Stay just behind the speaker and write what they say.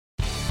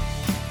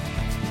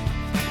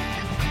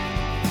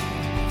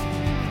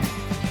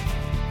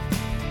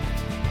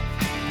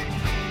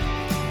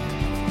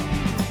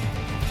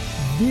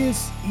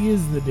This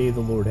is the day the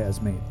Lord has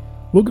made.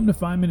 Welcome to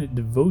 5-Minute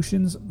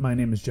Devotions. My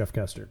name is Jeff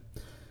Custer.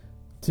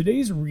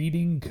 Today's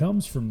reading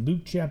comes from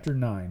Luke chapter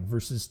 9,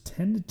 verses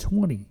 10 to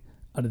 20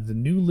 out of the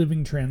New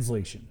Living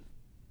Translation.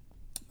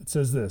 It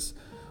says this: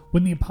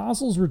 When the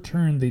apostles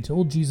returned, they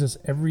told Jesus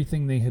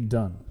everything they had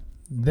done.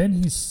 Then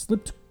he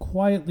slipped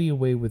quietly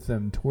away with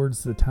them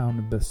towards the town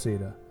of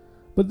Bethsaida.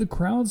 But the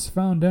crowds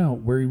found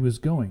out where he was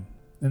going,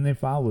 and they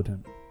followed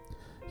him.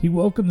 He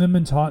welcomed them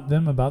and taught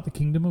them about the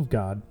kingdom of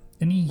God,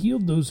 and he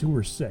healed those who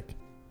were sick.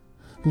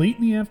 Late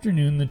in the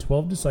afternoon, the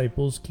 12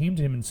 disciples came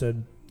to him and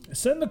said,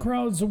 "Send the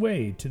crowds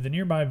away to the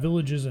nearby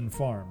villages and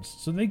farms,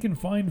 so they can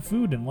find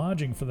food and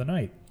lodging for the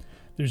night.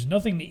 There's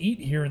nothing to eat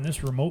here in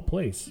this remote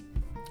place."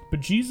 But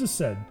Jesus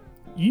said,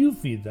 "You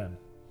feed them."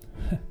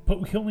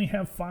 "But we only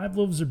have 5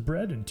 loaves of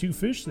bread and 2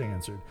 fish," they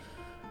answered.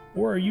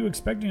 "Or are you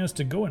expecting us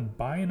to go and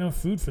buy enough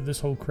food for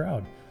this whole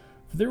crowd?"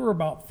 For there were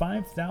about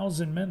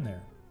 5,000 men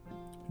there.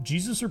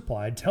 Jesus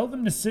replied, "Tell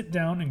them to sit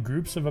down in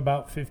groups of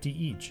about 50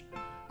 each."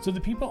 So the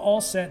people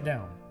all sat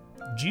down.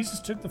 Jesus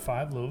took the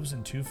 5 loaves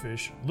and 2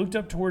 fish, looked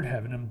up toward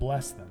heaven, and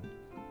blessed them.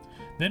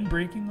 Then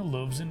breaking the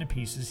loaves into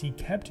pieces, he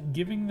kept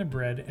giving the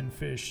bread and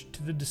fish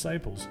to the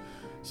disciples,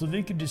 so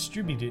they could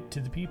distribute it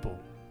to the people.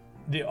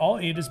 They all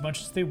ate as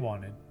much as they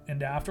wanted,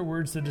 and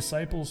afterwards the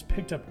disciples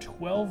picked up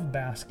 12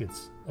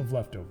 baskets of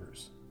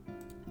leftovers.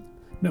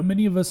 Now,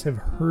 many of us have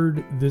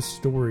heard this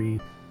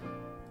story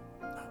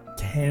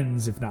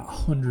tens, if not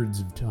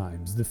hundreds of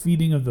times, the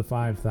feeding of the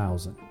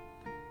 5,000.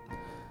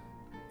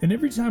 And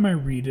every time I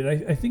read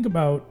it, I think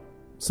about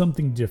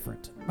something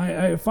different.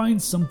 I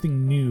find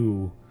something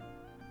new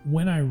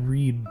when I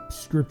read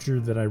scripture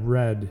that I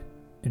read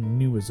and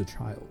knew as a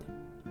child.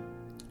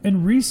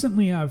 And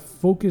recently I've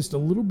focused a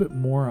little bit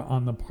more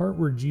on the part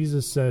where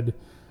Jesus said,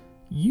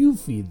 "You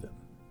feed them."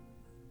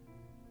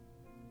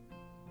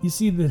 You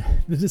see, the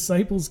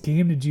disciples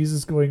came to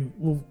Jesus going,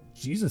 "Well,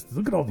 Jesus,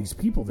 look at all these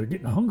people. They're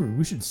getting hungry.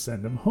 We should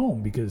send them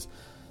home because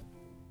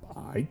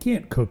I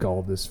can't cook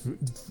all this food.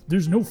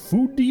 There's no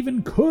food to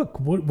even cook.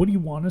 What do you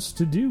want us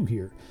to do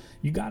here?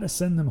 You got to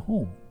send them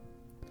home."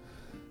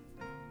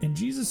 And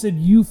Jesus said,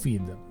 "You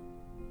feed them."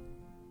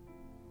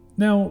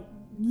 Now,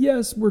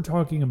 yes, we're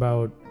talking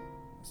about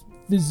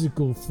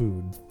physical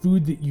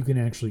food that you can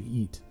actually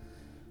eat.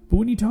 But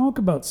when you talk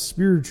about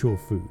spiritual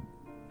food,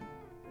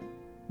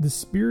 the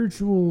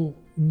spiritual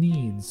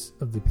needs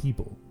of the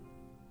people,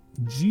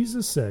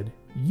 Jesus said,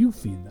 "You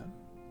feed them."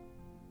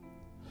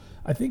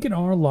 I think in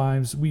our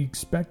lives, we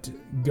expect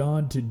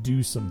God to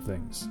do some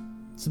things.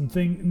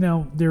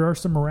 Now, there are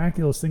some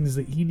miraculous things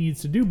that he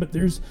needs to do, but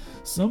there's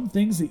some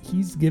things that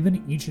he's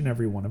given each and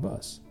every one of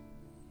us.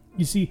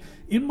 You see,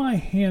 in my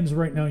hands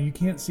right now, you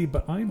can't see,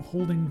 but I'm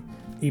holding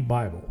a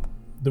Bible.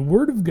 The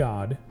Word of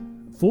God,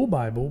 full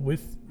Bible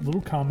with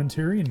little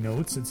commentary and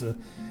notes. It's a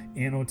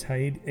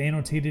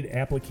annotated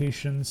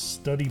application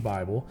study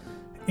Bible,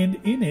 and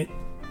in it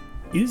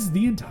is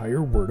the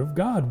entire Word of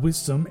God with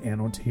some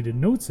annotated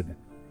notes in it.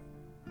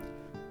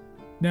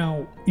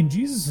 Now, in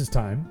Jesus'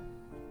 time,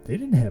 they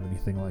didn't have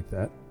anything like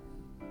that.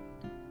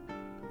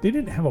 They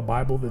didn't have a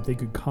Bible that they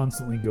could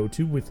constantly go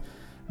to with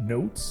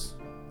notes.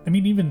 I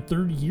mean, even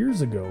 30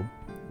 years ago,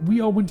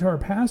 we all went to our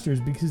pastors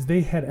because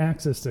they had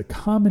access to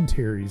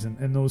commentaries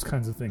and those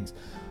kinds of things.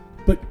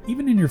 But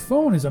even in your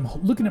phone, as I'm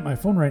looking at my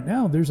phone right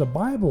now, there's a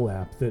Bible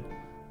app that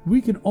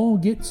we can all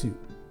get to,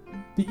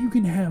 that you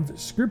can have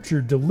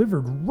scripture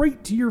delivered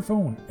right to your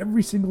phone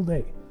every single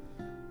day,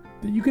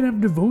 that you can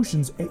have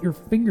devotions at your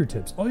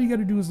fingertips. All you got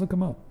to do is look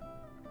them up.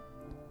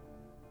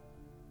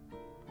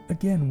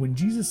 Again, when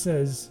Jesus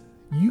says,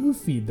 "You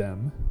feed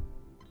them,"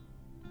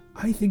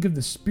 I think of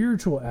the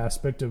spiritual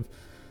aspect of,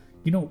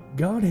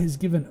 God has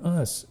given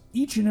us,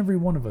 each and every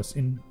one of us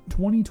in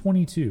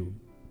 2022,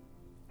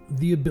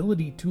 the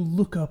ability to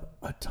look up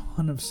a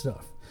ton of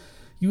stuff.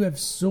 You have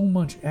so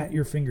much at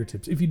your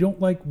fingertips. If you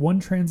don't like one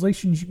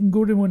translation, you can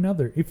go to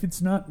another. If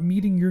it's not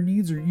meeting your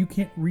needs, or you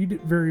can't read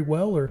it very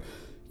well, or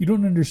you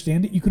don't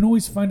understand it, you can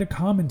always find a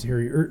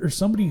commentary or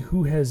somebody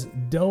who has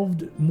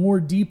delved more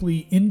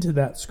deeply into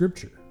that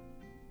scripture.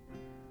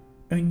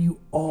 And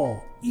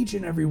each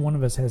and every one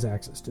of us has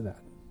access to that.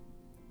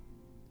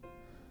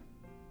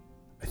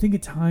 I think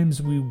at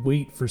times we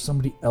wait for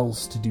somebody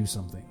else to do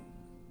something.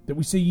 That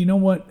we say, "You know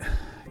what?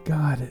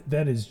 God,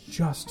 that is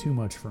just too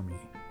much for me.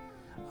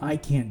 I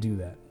can't do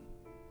that."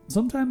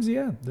 Sometimes,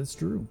 yeah, that's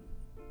true.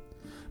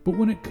 But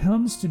when it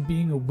comes to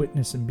being a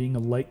witness and being a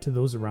light to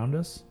those around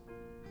us,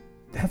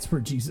 that's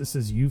where Jesus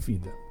says, "You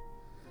feed them."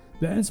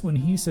 That's when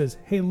he says,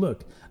 "Hey,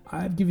 look,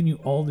 I've given you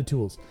all the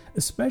tools,"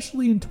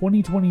 especially in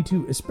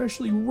 2022,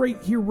 especially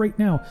right here, right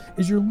now,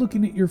 as you're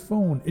looking at your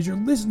phone, as you're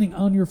listening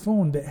on your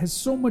phone that has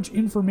so much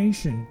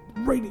information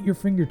right at your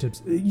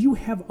fingertips. You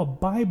have a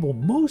Bible,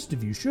 most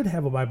of you should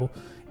have a Bible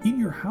in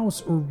your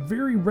house or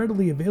very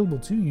readily available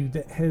to you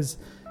that has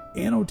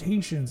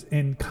annotations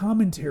and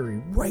commentary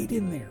right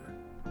in there.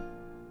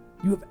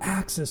 You have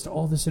access to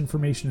all this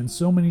information, and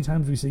so many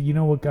times we say, "You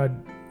know what,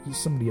 God,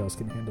 somebody else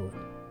can handle it."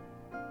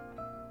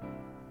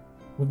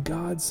 When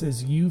God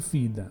says you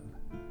feed them,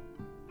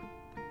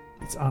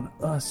 It's on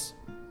us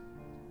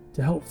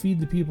to help feed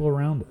the people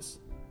around us.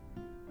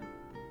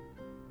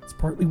 It's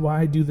partly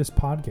why I do this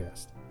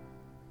podcast.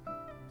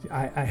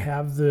 I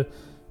have the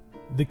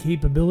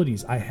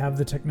capabilities. I have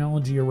the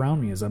technology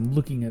around me as I'm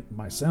looking at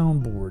my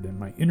soundboard and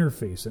my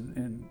interface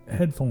and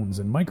headphones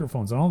and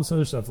microphones and all this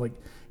other stuff. Like,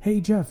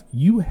 hey, Jeff,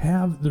 you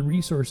have the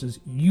resources.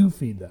 You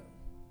feed them.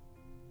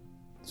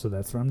 So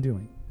that's what I'm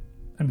doing.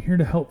 I'm here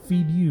to help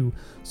feed you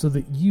so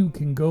that you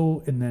can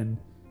go and then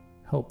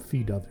help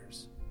feed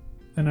others.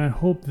 And I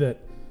hope that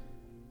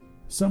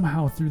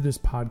somehow through this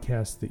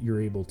podcast that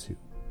you're able to.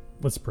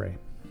 Let's pray.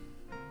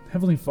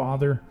 Heavenly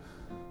Father,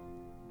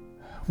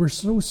 we're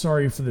so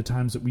sorry for the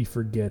times that we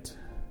forget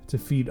to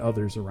feed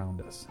others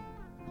around us.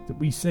 That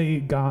we say,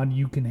 God,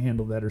 you can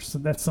handle that, or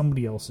that's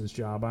somebody else's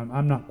job.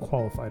 I'm not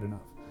qualified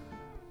enough.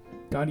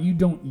 God, you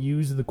don't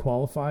use the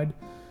qualified,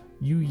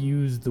 you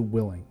use the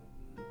willing.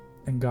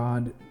 And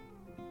God,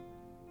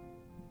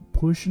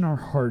 push in our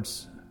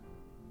hearts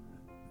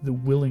the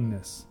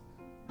willingness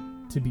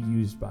to be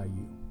used by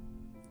you.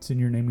 It's in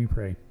your name we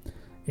pray.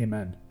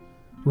 Amen.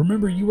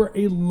 Remember, you are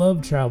a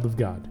loved child of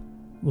God.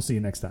 We'll see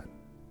you next time.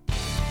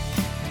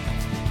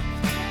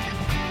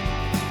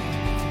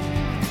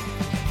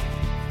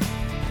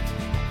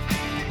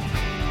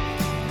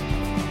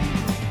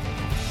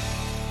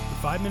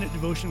 The 5-Minute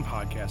Devotion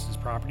Podcast is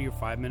property of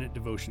 5-Minute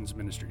Devotions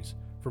Ministries.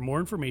 For more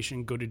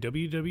information, go to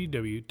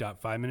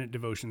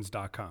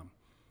www.5minutedevotions.com.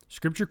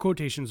 Scripture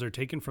quotations are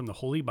taken from the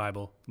Holy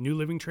Bible, New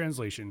Living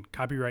Translation,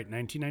 copyright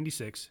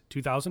 1996,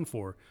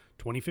 2004,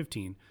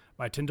 2015,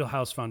 by Tyndale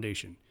House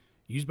Foundation.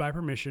 Used by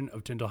permission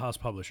of Tyndale House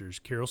Publishers,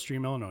 Carroll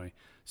Stream, Illinois,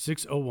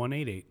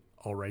 60188,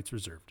 all rights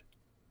reserved.